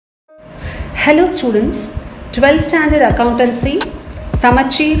Hello students, 12th standard accountancy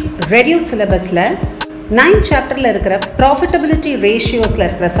Samacheer reduced syllabus la 9th chapter la irukra profitability ratios la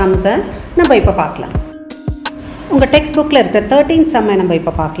irukra sums நம்ம இப்ப பார்க்கலாம். உங்க text புக்ல இருக்க 13th sum நம்ம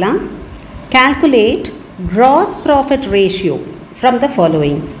இப்ப பார்க்கலாம். Calculate gross profit ratio from the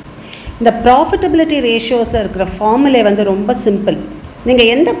following. இந்த profitability ratios ல இருக்கிற ஃபார்முலா வந்து ரொம்ப சிம்பிள். நீங்க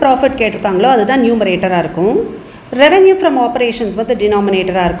எந்த profit கேட்டிருக்காங்களோ அதுதான் நியூமரேட்டரா இருக்கும். Revenue from operations வந்து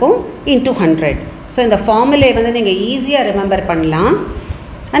denominator-ஆ இருக்கும் into 100. ஸோ இந்த ஃபார்முலே வந்து நீங்கள் ஈஸியாக ரிமெம்பர் பண்ணலாம்.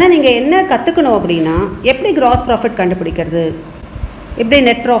 ஆனால் நீங்கள் என்ன கற்றுக்கணும் அப்படின்னா எப்படி கிராஸ் ப்ராஃபிட் கண்டுபிடிக்கிறது, எப்படி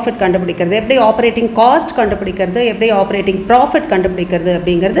நெட் ப்ராஃபிட் கண்டுபிடிக்கிறது, எப்படி ஆப்ரேட்டிங் காஸ்ட் கண்டுபிடிக்கிறது, எப்படி ஆப்ரேட்டிங் ப்ராஃபிட் கண்டுபிடிக்கிறது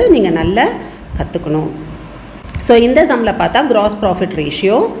அப்படிங்கிறது நீங்கள் நல்லா கற்றுக்கணும். ஸோ இந்த சம்மில் பார்த்தா gross profit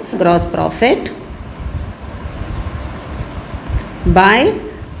ratio, gross profit by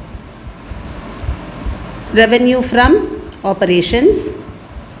revenue from operations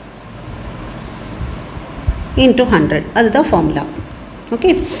into 100. அதுதான் ஃபார்முலா. ஓகே,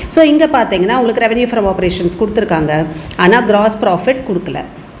 ஸோ இங்கே பார்த்தீங்கன்னா உங்களுக்கு ரெவென்யூ ஃப்ரம் ஆப்ரேஷன்ஸ் கொடுத்துருக்காங்க, ஆனால் கிராஸ் ப்ராஃபிட் கொடுக்கல.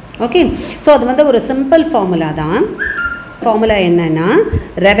 ஓகே, ஸோ அது வந்து ஒரு சிம்பிள் ஃபார்முலா தான். ஃபார்முலா என்னென்னா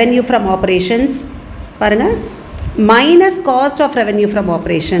ரெவென்யூ ஃப்ரம் ஆப்ரேஷன்ஸ் பாருங்கள் minus cost of revenue from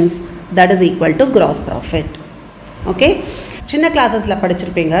operations that is equal to gross profit. Okay, சின்ன கிளாஸஸில்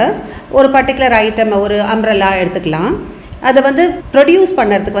படிச்சிருப்பீங்க. ஒரு பர்டிகுலர் ஐட்டம் ஒரு அம்ப்ரெல்லா எடுத்துக்கலாம், அதை வந்து ப்ரொடியூஸ்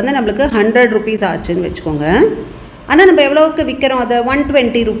பண்ணுறதுக்கு வந்து நம்மளுக்கு 100 rupees ஆச்சுன்னு வச்சுக்கோங்க. ஆனால் நம்ம எவ்வளோவுக்கு விற்கிறோம், அதை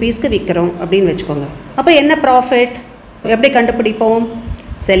 120 rupeesக்கு விற்கிறோம் அப்படின்னு வச்சுக்கோங்க. அப்போ என்ன ப்ராஃபிட் எப்படி கண்டுபிடிப்போம்?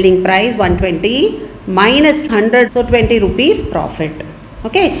 Selling price 120 minus 100, so 20 rupees profit.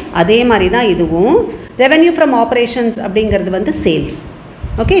 Okay, அதே மாதிரி தான் இதுவும். ரெவென்யூ ஃப்ரம் ஆப்ரேஷன்ஸ் அப்படிங்கிறது வந்து sales.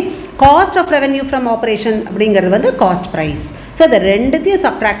 Okay, cost of revenue from operation அப்படிங்கிறது வந்து காஸ்ட் ப்ரைஸ். ஸோ அதை ரெண்டுத்தையும்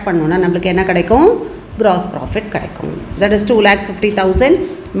சப்ட்ராக்ட் பண்ணோன்னா நம்மளுக்கு என்ன கிடைக்கும்? gross profit கிடைக்கும். That is 2,50,000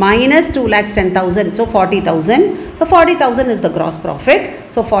 minus 2,10,000, so 40,000. So 40,000 is the gross profit.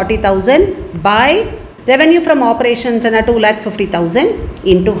 So 40,000 by revenue from operations and 2,50,000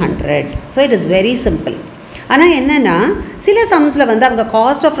 into 100. So it is very simple. ஆனால் என்னென்னா சில சம்ஸில் வந்து அவங்க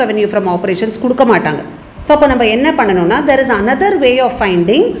cost of revenue from operations கொடுக்க மாட்டாங்க. ஸோ அப்போ நம்ம என்ன பண்ணணும்னா there is another way of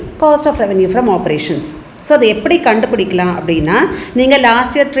finding cost of revenue from operations. So அதை எப்படி கண்டுபிடிக்கலாம் அப்படின்னா நீங்கள்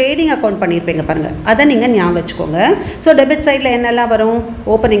லாஸ்ட் இயர் ட்ரேடிங் அக்கௌண்ட் பண்ணியிருப்பீங்க பாருங்கள், அதை நீங்கள் ஞாபகம் வச்சுக்கோங்க. ஸோ டெபிட் சைடில் என்னெல்லாம் வரும்?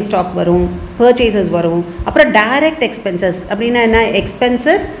 ஓப்பனிங் ஸ்டாக் வரும், பர்ச்சேசஸ் வரும், அப்புறம் டைரக்ட் எக்ஸ்பென்சஸ் அப்படின்னா என்ன?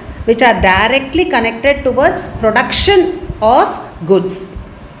 Expenses which are directly connected towards production of goods.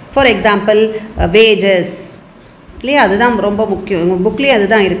 For example wages இல்லையா, அதுதான் ரொம்ப முக்கியம். உங்கள் புக்லேயே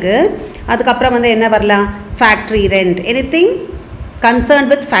அதுதான் இருக்குது. அதுக்கப்புறம் வந்து என்ன வரலாம்? Factory rent, anything concern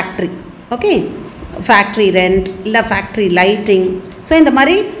with factory. Okay, factory rent இல்லை ஃபேக்ட்ரி லைட்டிங். ஸோ இந்த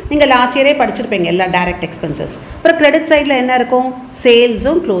மாதிரி நீங்கள் லாஸ்ட் இயரே படிச்சிருப்பீங்க எல்லா டைரக்ட் எக்ஸ்பென்சஸ். அப்புறம் கிரெடிட் சைடில் என்ன இருக்கும்?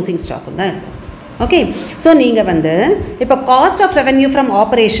 சேல்ஸும் க்ளோசிங் ஸ்டாக்கும் தான் இருக்கும். ஓகே, ஸோ நீங்கள் வந்து இப்போ cost of revenue from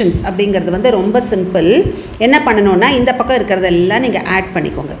operations அப்படிங்கிறது வந்து ரொம்ப சிம்பிள். என்ன பண்ணணுன்னா இந்த பக்கம் இருக்கிறதெல்லாம் நீங்கள் ஆட்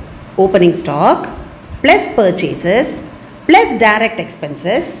பண்ணிக்கோங்க. Opening stock plus purchases plus direct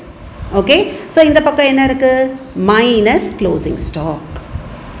expenses. Okay, so இந்த பக்கம் என்ன இருக்குது? Minus closing stock.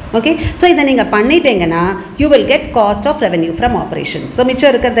 Okay, so இதை நீங்கள் பண்ணிட்டீங்கன்னா you will get cost of revenue from operations. So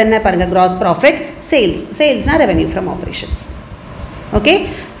மிச்சம் இருக்கிறது என்ன பாருங்கள்? Gross profit, sales. சேல்ஸ்னால் revenue from operations. Okay,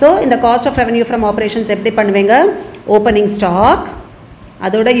 so இந்த cost of revenue from operations எப்படி பண்ணுவீங்க? ஓப்பனிங் ஸ்டாக்,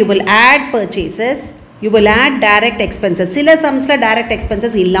 அதோட you will add purchases, you will add direct expenses. சில சம்ஸில் direct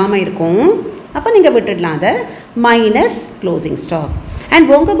expenses இல்லாமல் இருக்கும், அப்போ நீங்கள் விட்டுடலாம் அதை. Minus closing stock.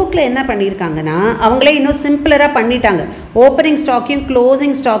 அண்ட் உங்கள் புக்கில் என்ன பண்ணியிருக்காங்கன்னா அவங்களே இன்னும் சிம்பிளராக பண்ணிட்டாங்க. ஓப்பனிங் ஸ்டாக்கையும்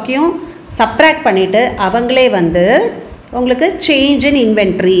க்ளோசிங் ஸ்டாக்கையும் சப்ட்ராக்ட் பண்ணிவிட்டு அவங்களே வந்து உங்களுக்கு சேஞ்ச் இன்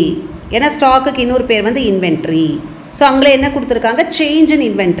இன்வென்ட்ரி, ஏன்னா ஸ்டாக்குக்கு இன்னொரு பேர் வந்து இன்வென்ட்ரி. ஸோ அவங்களே என்ன கொடுத்துருக்காங்க? Change in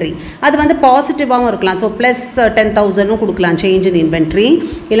inventory. அது வந்து பாசிட்டிவாகவும் இருக்கலாம். ஸோ ப்ளஸ் 10,000 கொடுக்கலாம் சேஞ்ச் இன் இன்வென்ட்ரி,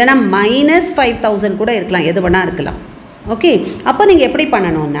 இல்லைனா மைனஸ் 5,000 கூட இருக்கலாம், எது வேணால் இருக்கலாம். ஓகே, அப்போ நீங்கள் எப்படி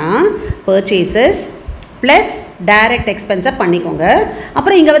பண்ணணும்னா பர்ச்சேசஸ் ப்ளஸ் டைரக்ட் எக்ஸ்பென்ஸை பண்ணிக்கோங்க.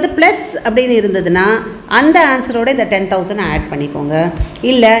 அப்புறம் இங்கே வந்து ப்ளஸ் அப்படின்னு இருந்ததுன்னா அந்த ஆன்சரோட இந்த 10,000 ஆட் பண்ணிக்கோங்க.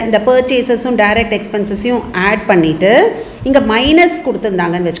 இல்லை இந்த பர்ச்சேசஸும் டைரக்ட் எக்ஸ்பென்சஸையும் ஆட் பண்ணிவிட்டு இங்கே மைனஸ்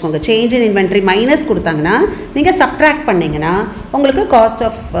கொடுத்துருந்தாங்கன்னு வச்சுக்கோங்க, சேஞ்ச் இன் இன்வென்ட்ரி மைனஸ் கொடுத்தாங்கன்னா நீங்கள் சப்ட்ராக்ட் பண்ணிங்கன்னா உங்களுக்கு cost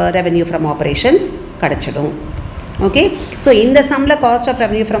of revenue from operations கிடச்சிடும். ஓகே, ஸோ இந்த சம்மில் cost of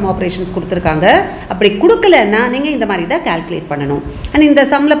revenue from operations கொடுத்துருக்காங்க. அப்படி கொடுக்கலன்னா நீங்கள் இந்த மாதிரி தான் கால்குலேட் பண்ணணும். அண்ட் இந்த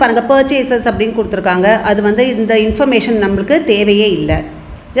சம்மில் பாருங்கள் பர்ச்சேசஸ் அப்படின்னு கொடுத்துருக்காங்க. அது வந்து இந்த இன்ஃபர்மேஷன் நம்மளுக்கு தேவையே இல்லை,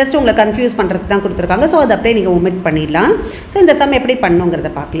 ஜஸ்ட் உங்களை கன்ஃபியூஸ் பண்ணுறது தான் கொடுத்துருக்காங்க. ஸோ அதை அப்படியே நீங்கள் ஒமிட் பண்ணிடலாம். ஸோ இந்த சம் எப்படி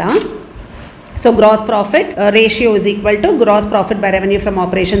பண்ணுங்கிறத பார்க்கலாம். So gross profit ratio is equal to gross profit by revenue from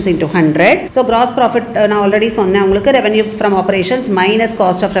operations into 100. So gross profit நான் already சொன்னேன் உங்களுக்கு revenue from operations minus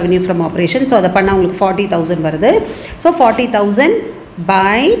cost of revenue from operations. So அதை பண்ணா உங்களுக்கு 40,000 வருது. So 40,000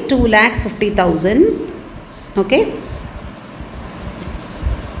 by 2,50,000, okay,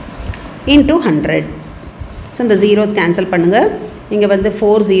 into 100. So இந்த zeros cancel பண்ணுங்க. இங்க வந்து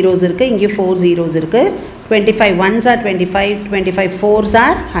 4 zeros இருக்கு, இங்க 4 zeros இருக்கு. 25 ones are 25, 25 fours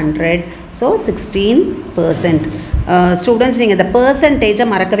are 100. So 16%. Students நீங்கள் இந்த percentage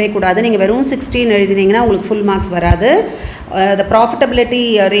மறக்கவே கூடாது. நீங்கள் வெறும் 16 எழுதினீங்கன்னா உங்களுக்கு full marks வராது. The profitability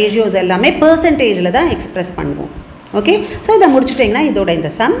ratios எல்லாமே percentageல தான் எக்ஸ்பிரஸ் பண்ணுவோம். ஓகே, ஸோ இதை முடிச்சுட்டிங்கன்னா இதோட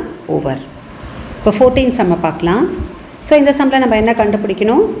இந்த சம் ஓவர். இப்போ 14 சம்மை பார்க்கலாம். ஸோ இந்த சம்மில் நம்ம என்ன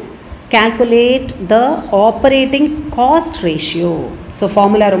கண்டுபிடிக்கணும்? Calculate the operating cost ratio. So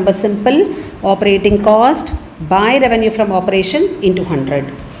formula ரொம்ப simple. Operating cost by revenue from operations into 100.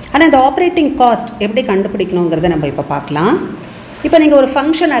 ஆனால் இந்த ஆப்ரேட்டிங் காஸ்ட் எப்படி கண்டுபிடிக்கணுங்கிறத நம்ம இப்போ பார்க்கலாம். இப்போ நீங்கள் ஒரு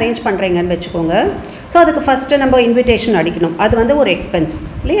ஃபங்க்ஷன் அரேஞ்ச் பண்ணுறீங்கன்னு வச்சுக்கோங்க. ஸோ அதுக்கு ஃபஸ்ட்டு நம்ம இன்விடேஷன் அடிக்கணும், அது வந்து ஒரு எக்ஸ்பென்ஸ்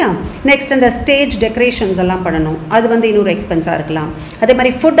இல்லையா. நெக்ஸ்ட் அந்த ஸ்டேஜ் டெக்கரேஷன்ஸ் எல்லாம் பண்ணணும், அது வந்து இன்னொரு எக்ஸ்பென்ஸாக இருக்கலாம். அதே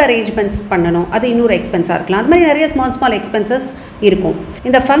மாதிரி ஃபுட் அரேஞ்ச்மெண்ட்ஸ் பண்ணணும், அது இன்னொரு எக்ஸ்பென்ஸாக இருக்கலாம். அது மாதிரி நிறைய ஸ்மால் எக்ஸ்பென்சஸ் இருக்கும்.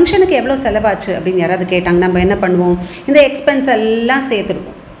 இந்த ஃபங்க்ஷனுக்கு எவ்வளோ செலவாச்சு அப்படின்னு யாராவது கேட்டாங்க, நம்ம என்ன பண்ணுவோம்? இந்த எக்ஸ்பென்ஸ் எல்லாம்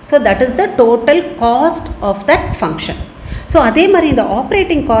சேர்த்துருவோம். So that is the total cost of that function. So அதே மாதிரி இந்த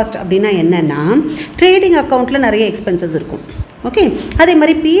ஆப்ரேட்டிங் காஸ்ட் அப்படின்னா என்னென்னா, ட்ரேடிங் அக்கௌண்ட்டில் நிறைய எக்ஸ்பென்சஸ் இருக்கும். ஓகே, அதே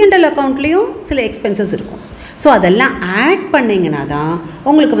மாதிரி P&L அக்கௌண்ட்லேயும் சில எக்ஸ்பென்சஸ் இருக்கும். ஸோ அதெல்லாம் ஆட் பண்ணிங்கன்னா தான்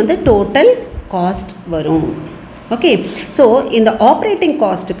உங்களுக்கு வந்து டோட்டல் காஸ்ட் வரும். ஓகே, ஸோ இந்த ஆப்ரேட்டிங்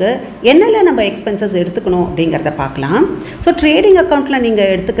காஸ்ட்டுக்கு என்னெல்லாம் நம்ம எக்ஸ்பென்சஸ் எடுத்துக்கணும் அப்படிங்கிறத பார்க்கலாம். ஸோ ட்ரேடிங் அக்கௌண்ட்டில்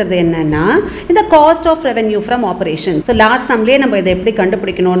நீங்கள் எடுத்துக்கிறது என்னென்னா இந்த cost of revenue from operation. So last சம்லேயே நம்ம இதை எப்படி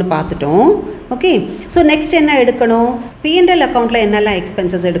கண்டுபிடிக்கணும்னு பார்த்துட்டோம். ஓகே, ஸோ நெக்ஸ்ட் என்ன எடுக்கணும்? P&L அக்கௌண்ட்டில் என்னெல்லாம்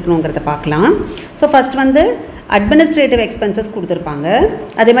எக்ஸ்பென்சஸ் எடுக்கணுங்கிறத பார்க்கலாம். ஸோ ஃபஸ்ட் வந்து அட்மினிஸ்ட்ரேட்டிவ் எக்ஸ்பென்சஸ் கொடுத்துருப்பாங்க,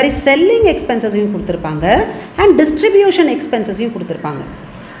 அதே மாதிரி செல்லிங் எக்ஸ்பென்சஸையும் கொடுத்துருப்பாங்க, அண்ட் டிஸ்ட்ரிபியூஷன் எக்ஸ்பென்சஸையும் கொடுத்துருப்பாங்க,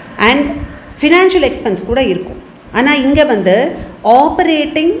 அண்ட் ஃபினான்ஷியல் எக்ஸ்பென்ஸ் கூட இருக்கும். ஆனால் இங்கே வந்து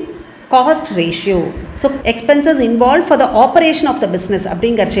operating cost ratio, so expenses involve for the operation of the business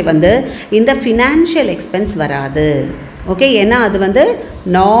அப்படிங்கிறச்சே வந்து இந்த ஃபினான்ஷியல் எக்ஸ்பென்ஸ் வராது. ஓகே, ஏன்னா அது வந்து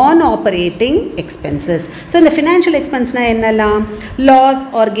நான் ஆப்ரேட்டிங் எக்ஸ்பென்சஸ். ஸோ இந்த ஃபினான்ஷியல் எக்ஸ்பென்ஸ்னால் என்னெல்லாம்? Loss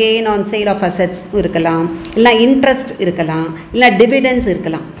R gain on sale of assets இருக்கலாம், இல்லை இன்ட்ரெஸ்ட் இருக்கலாம், இல்லை டிவிடெண்ட்ஸ்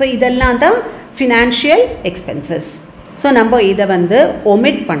இருக்கலாம். ஸோ இதெல்லாம் தான் ஃபினான்ஷியல் எக்ஸ்பென்சஸ். ஸோ நம்ம இதை வந்து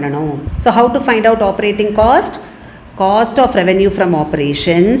ஒமிட் பண்ணணும். So how to find out operating cost? Cost of revenue from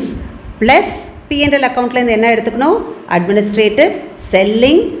operations plus P&L அக்கௌண்ட்லேருந்து என்ன எடுத்துக்கணும்? Administrative,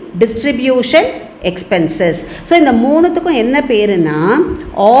 selling, distribution expenses. So இந்த மூணுத்துக்கும் என்ன பேருன்னா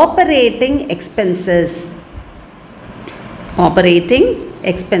ஆப்ரேட்டிங் எக்ஸ்பென்சஸ். ஆப்ரேட்டிங்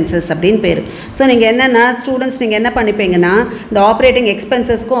எக்ஸ்பென்சஸ் அப்படின்னு பேர். ஸோ நீங்கள் என்னென்னா ஸ்டூடெண்ட்ஸ் நீங்கள் என்ன பண்ணிப்பீங்கன்னா இந்த operating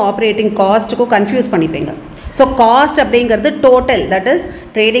எக்ஸ்பென்சஸ்க்கும் operating காஸ்ட்டுக்கும் confuse பண்ணிப்பீங்க. So cost அப்படிங்கிறது டோட்டல், தட் இஸ்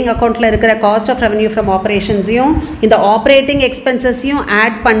ட்ரேடிங் அக்கௌண்ட்டில் இருக்கிற காஸ்ட் ஆஃப் ரெவென்யூ ஃப்ரம் ஆப்ரேஷன்ஸையும் இந்த ஆப்ரேட்டிங் எக்ஸ்பென்சஸையும்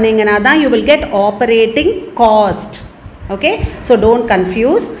ஆட் பண்ணிங்கன்னா தான் you will get operating cost. Okay, so don't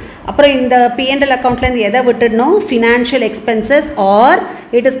confuse. அப்புறம் இந்த P&L அக்கௌண்ட்லேருந்து எதை விட்டுடணும்? Financial expenses R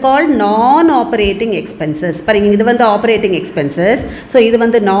it is called நான் ஆப்ரேட்டிங் எக்ஸ்பென்சஸ். பாருங்க, இது வந்து ஆப்ரேட்டிங் எக்ஸ்பென்சஸ், ஸோ இது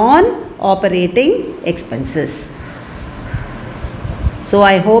வந்து நான் operating expenses. So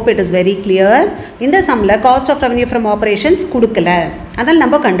I hope it is very clear. இந்த சம்மில் cost of revenue from operations கொடுக்கல, அதனால்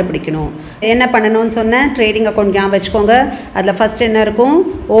நம்ம கண்டுபிடிக்கணும். என்ன பண்ணணும்னு சொன்னேன்? ட்ரேடிங் அக்கௌண்ட் ஞாபகம் வச்சுக்கோங்க. அதில் ஃபஸ்ட் என்ன இருக்கும்?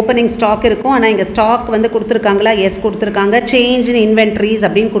 ஓப்பனிங் ஸ்டாக் இருக்கும். ஆனால் இங்கே ஸ்டாக் வந்து கொடுத்துருக்காங்களா? எஸ் கொடுத்துருக்காங்க. சேஞ்ச் இன் இன்வென்ட்ரிஸ்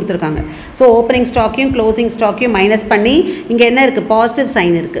அப்படின்னு கொடுத்துருக்காங்க. ஸோ ஓப்பனிங் ஸ்டாக்கையும் க்ளோசிங் ஸ்டாக்கையும் மைனஸ் பண்ணி இங்கே என்ன இருக்குது? பாசிட்டிவ்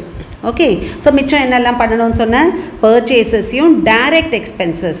சைன் இருக்குது. ஓகே, ஸோ மிச்சம் என்னெல்லாம் பண்ணணும்னு சொன்னேன்? பர்ச்சேசஸையும் டைரக்ட்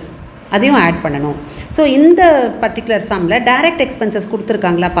எக்ஸ்பென்சஸ் அதையும் ஆட் பண்ணணும். ஸோ இந்த பர்டிகுலர் சம்மில் டைரக்ட் எக்ஸ்பென்சஸ்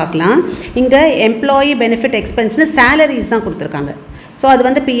கொடுத்துருக்காங்களா பார்க்கலாம். இங்கே எம்ப்ளாயி பெனிஃபிட் எக்ஸ்பென்ஸ்னு சேலரிஸ் தான் கொடுத்துருக்காங்க. ஸோ அது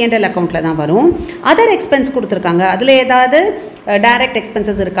வந்து P&L அக்கௌண்ட்டில் தான் வரும். அதர் எக்ஸ்பென்ஸ் கொடுத்துருக்காங்க, அதில் ஏதாவது டைரக்ட்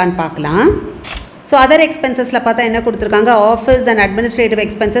எக்ஸ்பென்சஸ் இருக்கான்னு பார்க்கலாம். ஸோ அதர் எக்ஸ்பென்சஸில் பார்த்தா என்ன கொடுத்துருக்காங்க? Office and administrative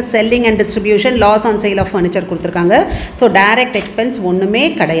expenses, selling and distribution, loss on sale of furniture கொடுத்துருக்காங்க. ஸோ டைரக்ட் எக்ஸ்பென்ஸ் ஒன்றுமே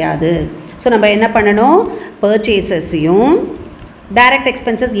கிடையாது. ஸோ நம்ம என்ன பண்ணணும்? பர்ச்சேசஸையும் டைரக்ட்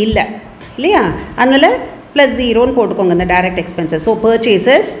எக்ஸ்பென்சஸ் இல்லை இல்லையா, அதனால் ப்ளஸ் 0ன்னு போட்டுக்கோங்க இந்த direct expenses. So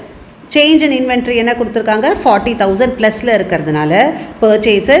purchases, change in inventory என்ன கொடுத்துருக்காங்க? 40,000 ப்ளஸில் இருக்கிறதுனால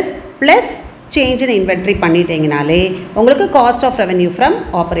purchases plus change in inventory பண்ணிட்டீங்கனாலே உங்களுக்கு cost of revenue from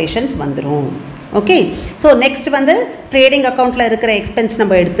operations வந்துடும். ஓகே, ஸோ நெக்ஸ்ட் வந்து ட்ரேடிங் அக்கௌண்ட்டில் இருக்கிற எக்ஸ்பென்ஸ்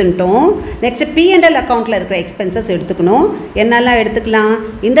நம்ம எடுத்துட்டோம். நெக்ஸ்ட் P&L அக்கௌண்ட்டில் இருக்கிற எக்ஸ்பென்சஸ் எடுத்துக்கணும். என்னெல்லாம் எடுத்துக்கலாம்?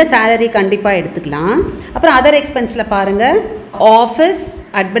 இந்த சேலரி கண்டிப்பாக எடுத்துக்கலாம். அப்புறம் அதர் எக்ஸ்பென்ஸில் பாருங்கள், office,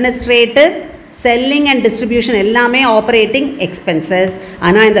 administrative, selling and distribution எல்லாமே operating expenses.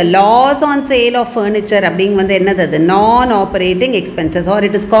 ஆனால் இந்த loss on sale of furniture அப்படிங்க வந்து என்னது non-operating expenses or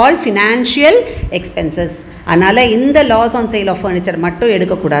it is called financial expenses. அதனால் இந்த loss on sale of furniture மட்டும்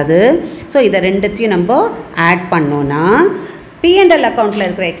எடுக்கக்கூடாது. ஸோ இதை ரெண்டுத்தையும் நம்ம ஆட் பண்ணோன்னா P&L accountல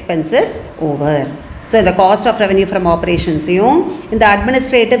இருக்கிற expenses over. So the cost of revenue from operations in the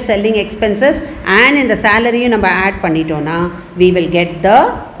administrative selling expenses and in the salary number add பண்ணிட்டோம்னா we will get the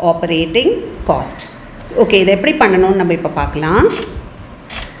operating cost. Okay, இதை எப்படி பண்ணணும்னு நம்ம இப்போ பார்க்கலாம்.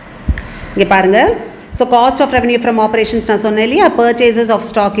 இங்கே பாருங்க. So cost of revenue from operations நான் சொன்னேன் இல்லையா, purchases of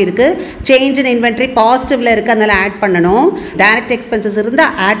stock இருக்குது, change in inventory பாசிட்டிவில் இருக்குது, அதனால் ஆட் பண்ணணும். டைரக்ட் எக்ஸ்பென்சஸ்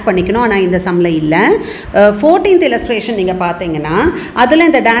இருந்தால் ஆட் பண்ணிக்கணும், ஆனால் இந்த சம்மில் இல்லை. 14th illustration நீங்கள் பார்த்தீங்கன்னா அதில்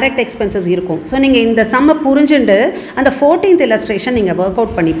இந்த டைரக்ட் எக்ஸ்பென்சஸ் இருக்கும். ஸோ நீங்கள் இந்த சம்மை புரிஞ்சுட்டு அந்த 14th illustration நீங்கள் ஒர்க்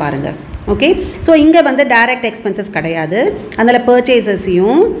அவுட் பண்ணி பாருங்கள். ஓகே, ஸோ இங்கே வந்து டைரக்ட் எக்ஸ்பென்சஸ் கிடையாது, அதில்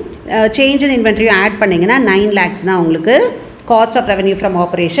பர்ச்சேசஸையும் சேஞ்ச் இன் இன்வென்ட்ரியும் ஆட் பண்ணிங்கன்னா 9 lakhs தான் உங்களுக்கு cost of revenue from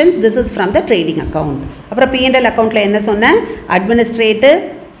operations. This is from the trading account. அப்புறம் P&L accountல என்ன சொன்னேன், administrative,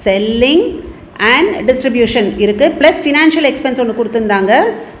 selling and distribution இருக்குது, plus financial expense ஒன்று கொடுத்துருந்தாங்க,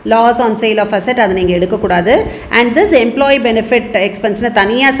 loss on sale of asset, அதை நீங்கள் எடுக்கக்கூடாது. And this employee benefit expense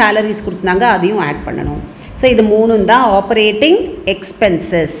தனியாக salaries கொடுத்துருந்தாங்க, அதையும் ஆட் பண்ணணும். ஸோ இது மூணும் தான் operating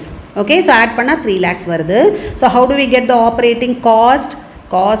expenses. Okay, so add பண்ணால் 3 lakhs வருது. So how do we get the operating cost?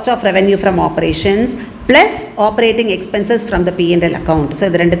 Cost of revenue from operations plus operating expenses from the P&L account. So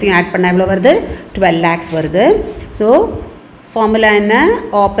இது ரெண்டுத்தையும் ஆட் பண்ணால் எவ்வளோ வருது, 12 lakhs வருது. ஸோ ஃபார்முலா என்ன,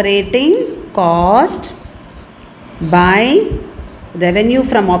 operating cost by revenue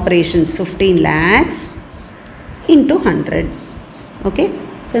from operations 15 lakhs into 100. Okay,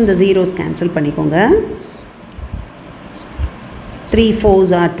 so இந்த zeros cancel பண்ணிக்கோங்க. 3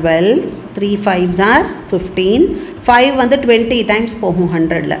 4s are 12, 3 5s are 15, 5 வந்து 20 times போகும்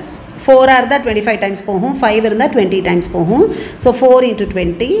 100ல, 4 இருந்தால் 25 times போகும், 5 இருந்தால் 20 times போகும். So 4 into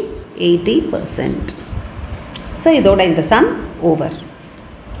 20 80%. ஸோ இதோட இந்த சம் ஓவர்.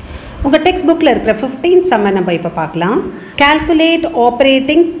 உங்கள் டெக்ஸ்ட் புக்கில் இருக்கிற 15th சம்மை நம்ம இப்போ பார்க்கலாம். Calculate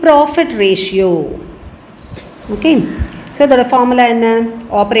operating profit ratio. Okay, so இதோட ஃபார்முலா என்ன,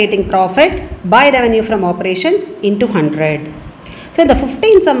 operating profit by revenue from operations into 100. So இந்த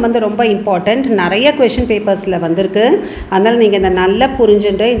 15th சம் வந்து ரொம்ப இம்பார்ட்டண்ட், நிறைய கொஷின் பேப்பர்ஸில் வந்திருக்கு, அதனால் நீங்கள் இந்த நல்லா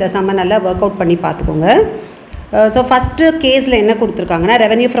புரிஞ்சுட்டு இந்த சம்மை நல்லா ஒர்க் அவுட் பண்ணி பார்த்துக்கோங்க. ஸோ ஃபஸ்ட்டு கேஸில் என்ன கொடுத்துருக்காங்கன்னா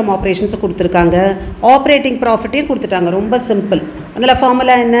ரெவன்யூ ஃப்ரம் ஆப்ரேஷன்ஸை கொடுத்துருக்காங்க, ஆப்ரேட்டிங் ப்ராஃபிட்டையும் கொடுத்துட்டாங்க, ரொம்ப சிம்பிள். அதில்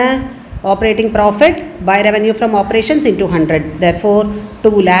ஃபார்முலா என்ன, operating profit by revenue from operations into 100. therefore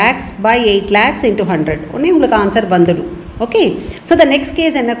 2 lakhs by 8 lakhs into 100. உடனே உங்களுக்கு ஆன்சர் வந்துடும். Okay, so the next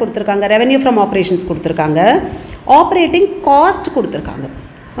case என்ன கொடுத்துருக்காங்க, ரெவன்யூ ஃப்ரம் ஆப்ரேஷன்ஸ் கொடுத்துருக்காங்க, ஆப்ரேட்டிங் காஸ்ட் கொடுத்துருக்காங்க.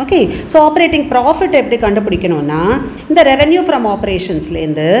 ஓகே, ஸோ ஆப்ரேட்டிங் ப்ராஃபிட் எப்படி கண்டுபிடிக்கணும்னா இந்த ரெவன்யூ ஃப்ரம்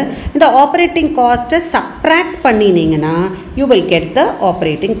ஆப்ரேஷன்ஸ்லேருந்து இந்த ஆப்ரேட்டிங் காஸ்ட்டை subtract பண்ணினீங்கன்னா you will get the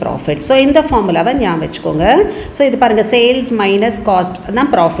operating profit. So இந்த ஃபார்முலாவை ஞாபகம் வச்சுக்கோங்க. ஸோ இது பாருங்கள், சேல்ஸ் மைனஸ் காஸ்ட்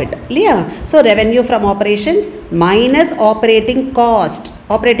தான் ப்ராஃபிட் இல்லையா. So revenue from operations minus operating cost.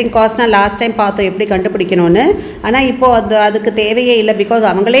 Operating காஸ்ட்னா last time பார்த்தோம் எப்படி கண்டுபிடிக்கணும்னு, ஆனால் இப்போது அதுக்கு தேவையே இல்லை, பிகாஸ்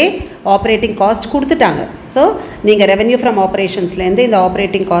அவங்களே ஆப்ரேட்டிங் காஸ்ட் கொடுத்துட்டாங்க. ஸோ நீங்கள் ரெவன்யூ ஃப்ரம் ஆப்ரேஷன்ஸ்லேருந்து இந்த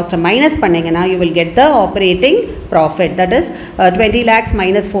ஆப்ரேட்டிங் காஸ்ட்டை மைனஸ் பண்ணிங்கன்னா you will get the operating profit, that is 20 lakhs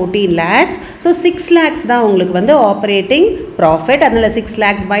minus 14 lakhs. So 6 lakhs தான் உங்களுக்கு வந்து ஆப்ரேட்டிங் ப்ராஃபிட். அதனால் 6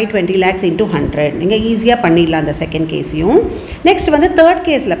 lakhs by 20 lakhs into 100. நீங்கள் ஈஸியாக பண்ணிடலாம் அந்த செகண்ட் கேஸையும். நெக்ஸ்ட் வந்து தேர்ட்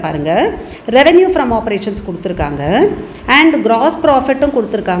கேஸில் பாருங்கள், ரெவன்யூ ஃப்ரம் ஆப்ரேஷன்ஸ் கொடுத்துருக்காங்க அண்ட் கிராஸ் ப்ராஃபிட்டும்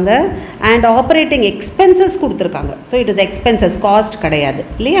கொடுத்துருக்காங்க அண்ட் ஆப்ரேட்டிங் எக்ஸ்பென்சஸ் கொடுத்துருக்காங்க. So it is expenses, cost கிடையாது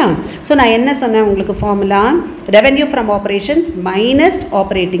இல்லையா. ஸோ நான் என்ன சொன்னேன் உங்களுக்கு, formula revenue from operations minus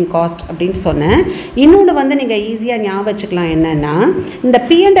operating cost அப்படின்னு சொன்னேன். இன்னொன்று வந்து நீங்கள் ஈஸியாக ஞாபகம் வச்சுக்கலாம், என்னென்னா இந்த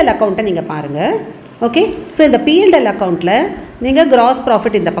P&L அக்கௌண்ட்டை நீங்கள் பாருங்கள். ஓகே, ஸோ இந்த P&L அக்கௌண்ட்டில் நீங்கள் கிராஸ்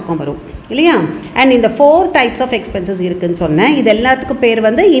ப்ராஃபிட் இந்த பக்கம் வரும் இல்லையா. அண்ட் இந்த 4 types ஆஃப் எக்ஸ்பென்சஸ் இருக்குதுன்னு சொன்னேன். இது எல்லாத்துக்கும் பேர்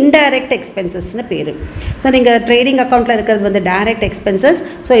வந்து இன்டைரக்ட் எக்ஸ்பென்சஸ்னு பேர். ஸோ நீங்கள் ட்ரேடிங் அக்கௌண்ட்டில் இருக்கிறது வந்து டைரக்ட் எக்ஸ்பென்சஸ்.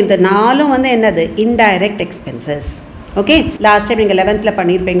 ஸோ இந்த 4 வந்து என்னது, indirect expenses. Okay, last time நீங்கள் 11th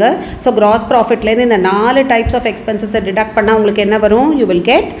பண்ணியிருப்பீங்க. ஸோ கிராஸ் ப்ராஃபிட்லேருந்து இந்த 4 types ஆஃப் எக்ஸ்பென்சஸை டிடக்ட் பண்ணால் உங்களுக்கு என்ன வரும், you will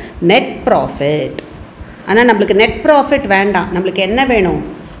get net profit. ஆனால் நம்மளுக்கு நெட் ப்ராஃபிட் வேண்டாம், நம்மளுக்கு என்ன வேணும்,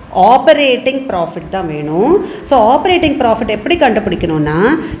 ஆப்ரேட்டிங் ப்ராஃபிட் தான் வேணும். ஸோ ஆப்ரேட்டிங் ப்ராஃபிட் எப்படி கண்டுபிடிக்கணும்னா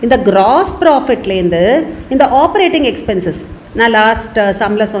இந்த கிராஸ் ப்ராஃபிட்லேருந்து இந்த ஆப்ரேட்டிங் எக்ஸ்பென்சஸ் நான் லாஸ்ட்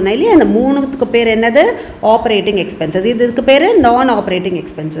சம்மில் சொன்னேன் இல்லையா, அந்த 3க்கு பேர் என்னது, ஆப்ரேட்டிங் எக்ஸ்பென்சஸ். இதுக்கு பேர் நான் ஆப்ரேட்டிங்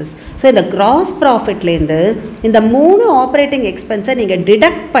எக்ஸ்பென்சஸ். ஸோ இந்த கிராஸ் ப்ராஃபிட்லேருந்து இந்த 3 ஆப்ரேட்டிங் எக்ஸ்பென்ஸை நீங்கள்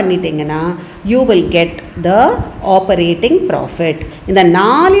டிடக்ட் பண்ணிட்டீங்கன்னா you will get the operating profit. இந்த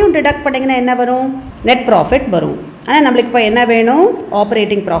 4யும் டிடக்ட் பண்ணிங்கன்னா என்ன வரும், நெட் ப்ராஃபிட் வரும். ஆனால் நம்மளுக்கு இப்போ என்ன வேணும்?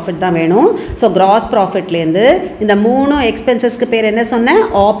 ஆப்ரேட்டிங் ப்ராஃபிட் தான் வேணும். ஸோ கிராஸ் ப்ராஃபிட்லேருந்து இந்த 3 எக்ஸ்பென்சஸ்க்கு பேர் என்ன சொன்னேன்?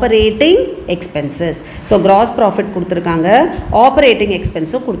 Operating expenses. So gross profit கொடுத்துருக்காங்க, ஆப்ரேட்டிங்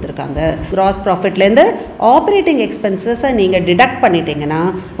எக்ஸ்பென்ஸும் கொடுத்துருக்காங்க. கிராஸ் ப்ராஃபிட்லேருந்து ஆப்ரேட்டிங் எக்ஸ்பென்சஸை நீங்கள் டிடக்ட் பண்ணிட்டீங்கன்னா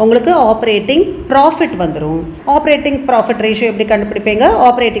உங்களுக்கு ஆப்ரேட்டிங் ப்ராஃபிட் வந்துடும். ஆப்ரேட்டிங் ப்ராஃபிட் ரேஷியோ எப்படி கண்டுபிடிப்பீங்க?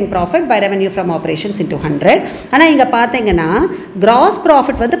 Operating profit by revenue from operations into 100. ஆனால் இங்கே பார்த்தீங்கன்னா கிராஸ்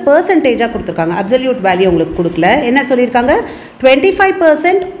ப்ராஃபிட் வந்து பெர்சன்டேஜாக கொடுத்துருக்காங்க, அப்சல்யூட் வேல்யூ உங்களுக்கு கொடுக்கல. என்ன சொல்லியிருக்காங்க?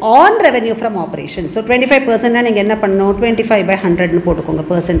 25% on revenue from operation. So 25%னா நீங்கள் என்ன பண்ணணும்? 25/100ன்னு போட்டுக்கோங்க.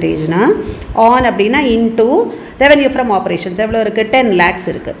 பெர்சன்டேஜ்னா ஆன் அப்படின்னா இன்டூ ரெவன்யூ ஃப்ரம் ஆப்ரேஷன்ஸ் எவ்வளோ இருக்குது? 10 lakhs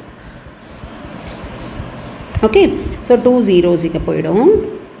இருக்குது. ஓகே, ஸோ 2 zeros இங்கே போயிடும்.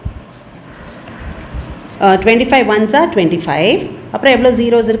 25 ones are 25. அப்புறம் எவ்வளோ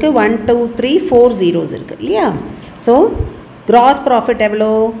zeros இருக்குது? 1 2 3 4 zeros இருக்குது இல்லையா? ஸோ கிராஸ் ப்ராஃபிட்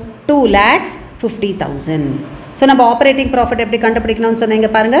எவ்வளோ? 2,50,000. ஸோ நம்ம ஆப்ரேட்டிங் ப்ராஃபிட் எப்படி கண்டுபிடிக்கணும்னு சொன்னீங்க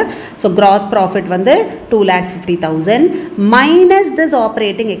பாருங்கள். ஸோ கிராஸ் ப்ராஃபிட் வந்து 2,50,000 minus this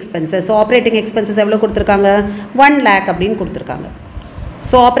operating expenses. So operating expenses எவ்வளோ கொடுத்துருக்காங்க? 1 lakh அப்படின்னு கொடுத்துருக்காங்க.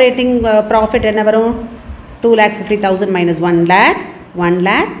 ஸோ ஆப்ரேட்டிங் ப்ராஃபிட் என்ன வரும்? 2,50,000 மைனஸ் 1 lakh,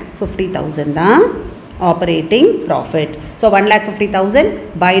 1,50,000 தான் operating profit. So 1,50,000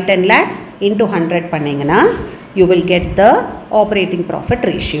 by 10 lakhs into 100 பண்ணிங்கன்னா you will get the operating profit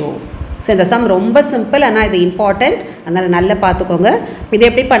ratio. So இந்த சம் ரொம்ப சிம்பிள், ஆனால் இது இம்பார்ட்டண்ட், அதனால் நல்லா பார்த்துக்கோங்க. இது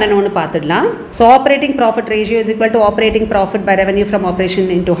எப்படி பண்ணணும்னு பார்த்துடலாம். So operating profit ratio is equal to operating profit by revenue from operation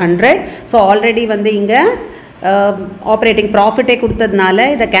into 100. So already வந்து இங்கே ஆப்ரேட்டிங் ப்ராஃபிட்டே கொடுத்ததுனால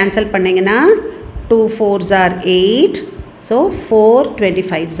இதை கேன்சல் பண்ணிங்கன்னா 2 4s are 8. So 4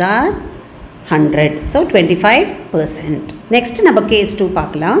 25s are 100. So 25%. Next நம்ம கேஸ் 2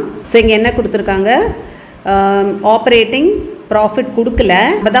 பார்க்கலாம். ஸோ இங்கே என்ன கொடுத்துருக்காங்க? ஆப்ரேட்டிங் ப்ராஃபிட் கொடுக்கல,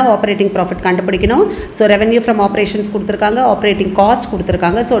 நம்ம தான் ஆப்ரேட்டிங் ப்ராஃபிட் கண்டுபிடிக்கணும். ஸோ ரெவன்யூ ஃப்ரம் ஆப்ரேஷன்ஸ் கொடுத்துருக்காங்க, ஆப்ரேட்டிங் காஸ்ட்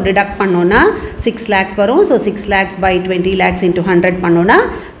கொடுத்துருக்காங்க. ஸோ டிடக்ட் பண்ணோன்னா 6 lakhs வரும். So 6 lakhs by 20 lakhs into 100 பண்ணோன்னா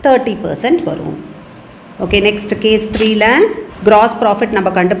 30% வரும். Okay, next case 3ல gross profit நம்ம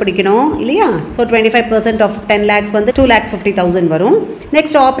கண்டுபிடிக்கணும் இல்லையா? ஸோ 25% ஆஃப் 10 lakhs வந்து 2,50,000 வரும்.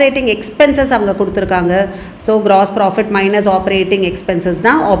 நெக்ஸ்ட் ஆப்ரேட்டிங் எக்ஸ்பென்சஸ் அவங்க கொடுத்துருக்காங்க. So gross profit minus operating expenses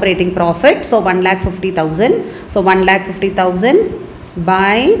தான் operating profit. So 1,50,000. So 1,50,000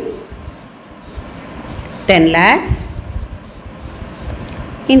 by 10 lakhs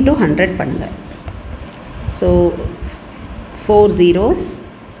into 100 பண்ணுங்க. So 4 zeros.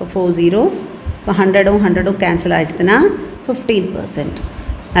 So 4 zeros. So 100 cancel ஆகிடுதுன்னா 15%.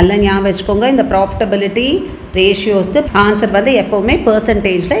 நல்லா ஞாபகம் வச்சுக்கோங்க, இந்த ப்ராஃபிட்டபிலிட்டி ரேஷியோஸ்க்கு ஆன்சர் வந்து எப்போவுமே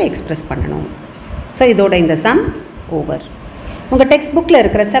பெர்சன்டேஜில் எக்ஸ்ப்ரெஸ் பண்ணணும். ஸோ இதோட இந்த சம் ஓவர். உங்கள் டெக்ஸ்ட் புக்கில்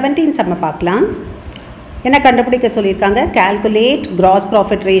இருக்கிற 17 சம்மை பார்க்கலாம். என்ன கண்டுபிடிக்க சொல்லியிருக்காங்க? Calculate gross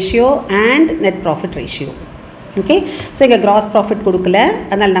profit ratio and net profit ratio. Okay, so இங்கே கிராஸ் ப்ராஃபிட் கொடுக்கல,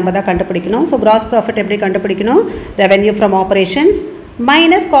 அதனால் நம்ம தான் கண்டுபிடிக்கணும். ஸோ கிராஸ் ப்ராஃபிட் எப்படி கண்டுபிடிக்கணும்? Revenue from operations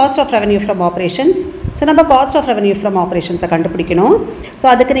minus cost of revenue from operations. So நம்ம காஸ்ட் ஆஃப் ரெவன்யூ ஃப்ரம் ஆப்ரேஷன்ஸை கண்டுபிடிக்கணும். ஸோ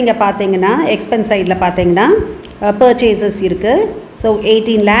அதுக்கு நீங்கள் பார்த்தீங்கன்னா எக்ஸ்பென்ஸ் சைடில் பார்த்தீங்கன்னா பர்ச்சேசஸ் இருக்குது. ஸோ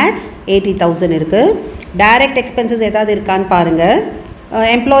 18 lakhs 80,000 இருக்குது. டைரக்ட் எக்ஸ்பென்சஸ் ஏதாவது இருக்கான்னு பாருங்கள்.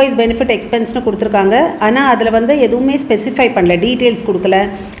 எம்ப்ளாயீஸ் பெனிஃபிட் எக்ஸ்பென்ஸ்னு கொடுத்துருக்காங்க, ஆனால் அதில் வந்து எதுவுமே ஸ்பெசிஃபை பண்ணல, டீட்டெயில்ஸ் கொடுக்கல.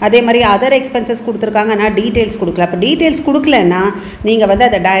 அதே மாதிரி அதர் எக்ஸ்பென்சஸ் கொடுத்துருக்காங்க, ஆனால் டீட்டெயில்ஸ் கொடுக்கல. அப்போ டீட்டெயில்ஸ் கொடுக்கலன்னா நீங்கள் வந்து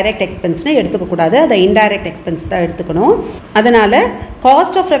அதை டைரக்ட் எக்ஸ்பென்ஸ்னு எடுத்துக்கக்கூடாது, அதை இன்டைரக்ட் எக்ஸ்பென்ஸ் தான் எடுத்துக்கணும். அதனால்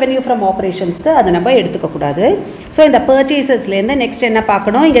காஸ்ட் ஆஃப் ரெவன்யூ ஃப்ரம் ஆப்ரேஷன்ஸ்க்கு அதை நம்ம எடுத்துக்கக்கூடாது. ஸோ இந்த பர்ச்சேசஸ்லேருந்து நெக்ஸ்ட் என்ன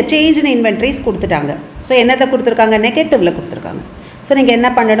பார்க்கணும்? இங்கே சேஞ்ச் இன் இன்வென்ட்ரிஸ் கொடுத்துட்டாங்க. ஸோ என்னத்தை கொடுத்துருக்காங்க? நெகட்டிவில் கொடுத்துருக்காங்க. ஸோ நீங்கள்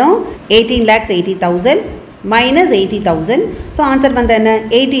என்ன பண்ணணும்? 18 lakhs 80,000 மைனஸ் 80,000. ஸோ ஆன்சர் வந்து என்ன?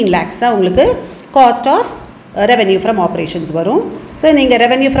 18 lakhs தான் உங்களுக்கு cost of revenue from operations வரும். ஸோ நீங்கள்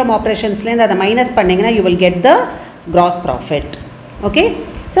ரெவன்யூ ஃப்ரம் ஆப்ரேஷன்ஸ்லேருந்து அதை மைனஸ் பண்ணிங்கன்னா you will get the gross profit. Okay,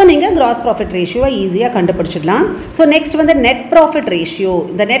 so நீங்கள் கிராஸ் ப்ராஃபிட் ரேஷியோவை ஈஸியாக கண்டுபிடிச்சிடலாம். ஸோ நெக்ஸ்ட் வந்து நெட் ப்ராஃபிட் ரேஷியோ.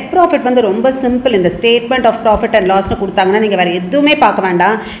 இந்த நெட் ப்ராஃபிட் வந்து ரொம்ப சிம்பிள். இந்த ஸ்டேட்மெண்ட் ஆஃப் ப்ராஃபிட் அண்ட் லாஸ்னு கொடுத்தாங்கன்னா நீங்கள் வேறு எதுவுமே பார்க்க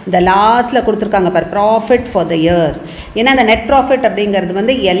வேண்டாம். இந்த லாஸ்ட்டில் கொடுத்துருக்காங்க பார், ப்ராஃபிட் ஃபார் த இயர். ஏன்னா இந்த நெட் ப்ராஃபிட் அப்படிங்கிறது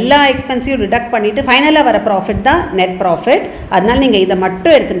வந்து எல்லா எக்ஸ்பென்ஸையும் டிடக்ட் பண்ணிவிட்டு ஃபைனலாக வர ப்ராஃபிட் தான் நெட் ப்ராஃபிட். அதனால் நீங்கள் இதை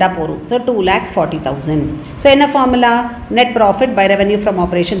மட்டும் எடுத்துட்டா போகும். ஸோ 2,40,000. ஸோ என்ன formula? Net profit by revenue from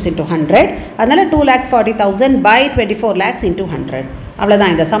operations into 100. அதனால் 2,40,000 by 24 lakhs into 100.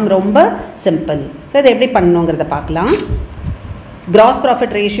 அவ்வளோதான். இந்த சம் ரொம்ப சிம்பிள். ஸோ இதை எப்படி பண்ணணுங்கிறத பார்க்கலாம். Gross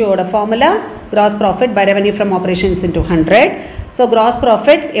profit ரேஷியோட formula gross profit by revenue from operations into 100. So gross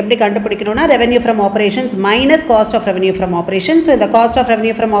profit எப்படி கண்டுபிடிக்கணும்னா revenue from operations minus cost of revenue from operations. So இந்த cost of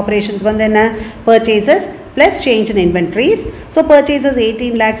revenue from operations வந்து என்ன? Purchases plus change in inventories. So purchases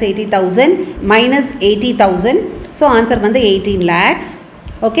 18 lakhs 80,000 minus 80,000. So answer வந்து 18 lakhs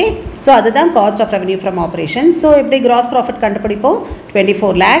okay so அதுதான் cost of revenue from operations so எப்படி gross profit கண்டுபிடிப்போம்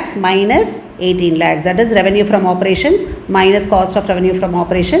 24 lakhs minus 18 lakhs that is revenue from operations minus cost of revenue from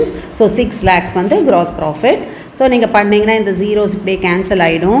operations so 6 lakhs வந்து gross profit so நீங்க பண்ணீங்கன்னா இந்த zeros இப்படியே cancel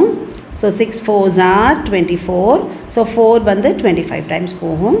ஆயிடும் so 6 4s are 24 so 4 வந்து 25 times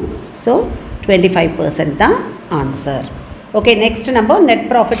போகும் so 25% தான் answer okay next நம்ம net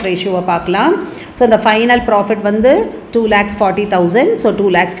profit ratio பார்க்கலாம் so the final profit வந்து 2,40,000 so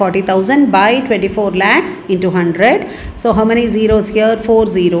 2,40,000 by 24 lakhs into 100 so how many zeros here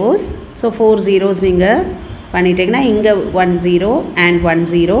 4 zeros so 4 zeros நீங்க பண்ணிட்டீங்கன்னா இங்க 1 0 and 1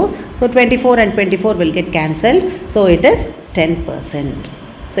 0 so 24 and 24 will get cancelled so it is 10%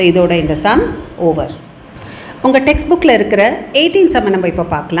 so இதோட இந்த sum over உங்க text புக்ல இருக்கிற 18 sum நம்ம இப்ப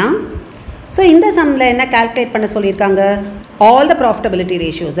பார்க்கலாம் so இந்த sumல என்ன கால்குலேட் பண்ண சொல்லிருக்காங்க all the profitability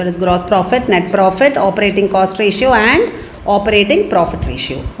ratios that is gross profit net profit operating cost ratio and operating profit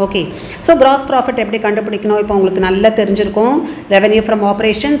ratio okay so gross profit எப்படி கண்டுபிடிக்கணும் இப்போ உங்களுக்கு நல்லா தெரிஞ்சிருக்கும் revenue from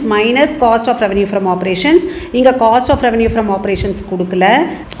operations minus cost of revenue from operations இங்க cost of revenue from operations கொடுக்கல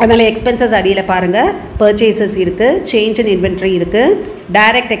அதனால expenses அடியில பாருங்க purchases இருக்கு change in inventory இருக்கு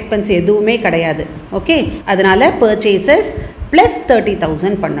direct expense எதுவுமே கிடையாது okay அதனால purchases plus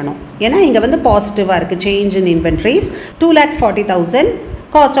 30,000 பண்ணனும் ஏனா இங்க வந்து பாசிட்டிவா இருக்கு change in inventories 2,40,000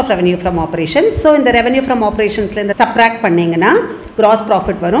 cost of revenue from operations so இந்த revenue from operations ல இந்த subtract பண்ணீங்கனா gross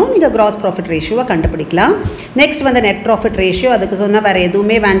profit வரும் நீங்க gross profit ratio கண்டுபிடிக்கலாம் next வந்து net profit ratio அதுக்கு சொன்னா வேற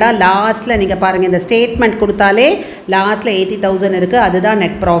எதுவுமே வேண்டாம் லாஸ்ட்ல நீங்க பாருங்க இந்த ஸ்டேட்மென்ட் கொடுத்தாலே லாஸ்ட்ல 80,000 இருக்கு அதுதான்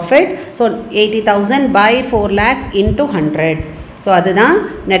net profit so 80,000 by 4 lakhs into 100 so அதுதான்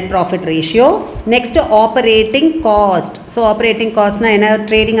net profit ratio next operating cost so operating cost na என்ன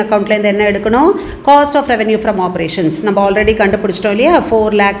trading account ல இருந்து என்ன எடுக்கணும் cost of revenue from operations நம்ம ஆல்ரெடி கண்டுபிடிச்சிட்டோம் இல்லையா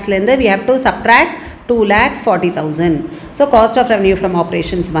 4 lakhs ல இருந்து we have to subtract 2,40,000 so cost of revenue from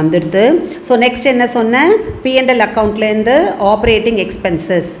operations வந்துருது so next என்ன சொன்ன P&L account ல இருந்து operating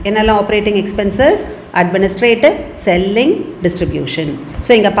expenses என்னெல்லாம் operating expenses administrative selling distribution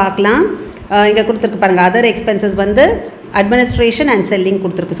so இங்க பார்க்கலாம் இங்க கொடுத்திருக்கு பாருங்க other expenses வந்து administration and selling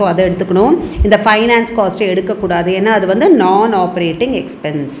கொடுத்திருக்கு so அதை எடுத்துக்கணும் இந்த finance cost எடுக்க கூடாது ஏனா அது வந்து non operating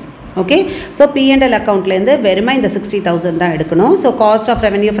expense okay so P&L account ல இருந்து வெறுமே இந்த 60,000 தான் எடுக்கணும் so cost of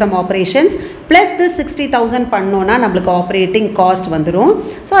revenue from operations plus this 60,000 பண்ணோம்னா நமக்கு operating cost வந்துரும்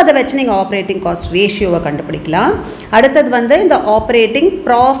so அதை வெச்சு நீங்க operating cost ratio கண்டுபிடிக்கலாம் அடுத்து வந்து இந்த operating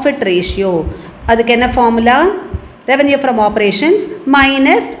profit ratio அதுக்கு என்ன formula revenue from operations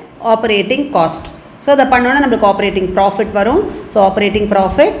minus operating cost so the பண்ணோம்னா நமக்கு operating profit வரும் so operating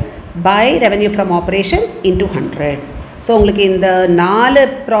profit by revenue from operations into 100 so உங்களுக்கு இந்த நாலு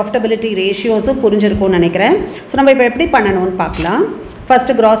profitability ratios புரிஞ்சிருக்கும்னு நினைக்கிறேன் so நம்ம இப்போ எப்படி பண்ணனும்னு பார்க்கலாம்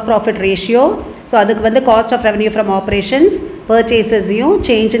first gross profit ratio so அதுக்கு வந்து cost of revenue from operations purchases யும்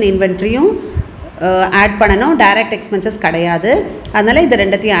change in inventory யும் add பண்ணனும் direct expenses கிடையாது அதனால இந்த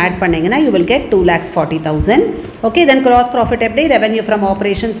ரெண்டத்தையும் add பண்ணீங்கனா you will get 2,40,000 okay then gross profit எப்படி revenue from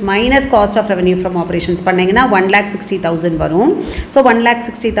operations minus cost of revenue from operations பண்ணீங்கனா 1,60,000 வரும் so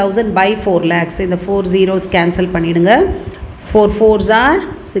 1,60,000 by 4 lakhs இந்த 4 zeros cancel பண்ணிடுங்க 4 4s are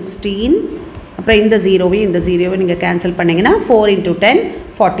 16 அப்புறம் இந்த ஜீரோவை நீங்க cancel பண்ணீங்கனா 4 into 10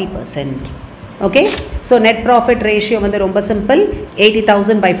 40% okay so net profit ratio வந்து ரொம்ப சிம்பிள்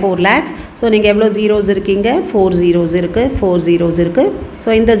 80,000 by 4 lakhs so நீங்க எவ்வளவு zeros இருக்கீங்க 4 zeros இருக்கு 4 zeros இருக்கு so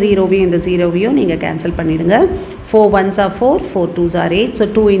இந்த ஜீரோவையும் நீங்க cancel பண்ணிடுங்க 4 1s are 4 4 2s are 8 so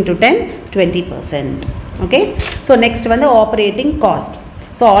 2 into 10 20% okay so next வந்து operating cost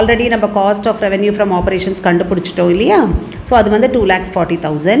so already நம்ம cost of revenue from operations கண்டுபிடிச்சிட்டோம் இல்லையா so அது வந்து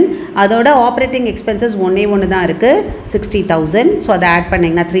 2,40,000 அதோட operating expenses ஒண்ணே தான் இருக்கு 60,000 so அதை ஆட்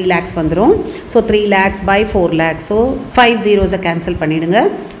பண்ணீங்கனா 3 lakhs வந்துரும் so 3 lakhs by 4 lakhs so 5 zeros cancel பண்ணிடுங்க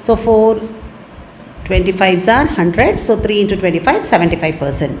so 4 25s are 100 so 3 into 25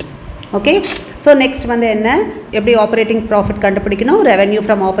 75% okay so next வந்து என்ன எப்படி operating profit கண்டுபிடிக்கணும் revenue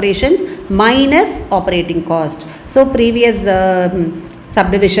from operations minus operating cost so previous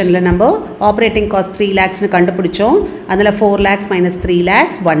subdivision la number operating cost 3 lakhs nu kandupidichom adula 4 lakhs minus 3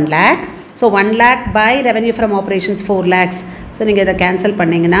 lakhs 1 lakh so 1 lakh by revenue from operations 4 lakhs so neenga idha cancel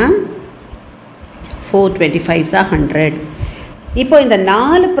panningana 425s are 100 இப்போ இந்த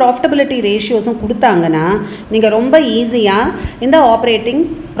நாலு profitability ratios கொடுத்தாங்கன்னா நீங்க ரொம்ப ஈஸியா இந்த operating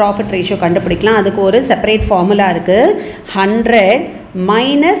profit ratio கண்டுபிடிக்கலாம் அதுக்கு ஒரு செப்பரேட் ஃபார்முலா இருக்கு 100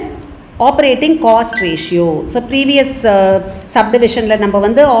 minus operating cost ratio so previous subdivision la நம்ம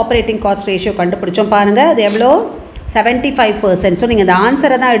வந்து operating cost ratio கண்டுபிடிச்சோம் பாருங்க அது எவ்வளவு 75%. ஸோ நீங்கள் இந்த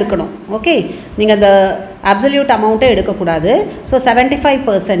ஆன்சரை தான் எடுக்கணும். ஓகே, நீங்கள் அந்த அப்சல்யூட் அமௌண்ட்டை எடுக்கக்கூடாது. ஸோ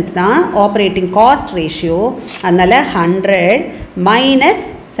 75% தான் ஆப்ரேட்டிங் காஸ்ட் ரேஷியோ. அதனால் 100 minus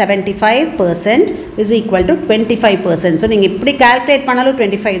 75% is equal to 25%. So நீங்கள் இப்படி கால்குலேட் பண்ணாலும்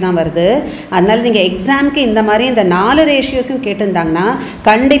 25 தான் வருது. அதனால் நீங்கள் எக்ஸாமுக்கு இந்த மாதிரி இந்த 4 ரேஷியோஸும் கேட்டிருந்தாங்கன்னா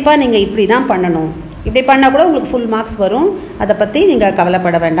கண்டிப்பாக நீங்கள் இப்படி தான் பண்ணணும். இப்படி பண்ணால் கூட உங்களுக்கு ஃபுல் மார்க்ஸ் வரும். அதை பற்றி நீங்கள்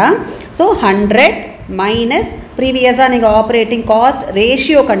கவலைப்பட வேண்டாம். ஸோ 100 மைனஸ் ப்ரீவியஸாக நீங்கள் ஆப்ரேட்டிங் காஸ்ட்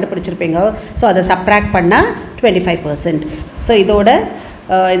ரேஷியோ கண்டுபிடிச்சிருப்பீங்க. ஸோ அதை சப்ராக்ட் பண்ணால் 25%. ஸோ இதோட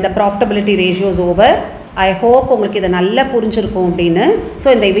இந்த profitability ratios over. I hope உங்களுக்கு இதை நல்லா புரிஞ்சிருக்கும் அப்படின்னு. ஸோ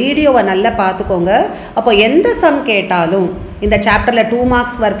இந்த வீடியோவை நல்லா பார்த்துக்கோங்க. அப்போ எந்த சம் கேட்டாலும் இந்த சாப்டரில் 2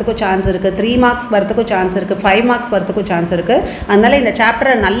 மார்க்ஸ் வரத்துக்கும் சான்ஸ் இருக்குது, 3 மார்க்ஸ் வரத்துக்கும் சான்ஸ் இருக்குது, 5 மார்க்ஸ் வரத்துக்கும் சான்ஸ் இருக்குது. அதனால் இந்த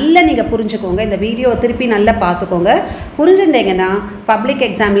சாப்டரை நல்லா நீங்கள் புரிஞ்சுக்கோங்க. இந்த வீடியோவை திருப்பி நல்லா பார்த்துக்கோங்க. புரிஞ்சுட்டீங்கன்னா பப்ளிக்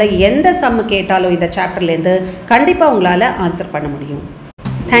எக்ஸாமில் எந்த சம் கேட்டாலும் இந்த சாப்டர்லேருந்து கண்டிப்பாக உங்களால் ஆன்சர் பண்ண முடியும்.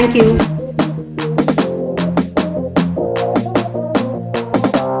 தேங்க்யூ.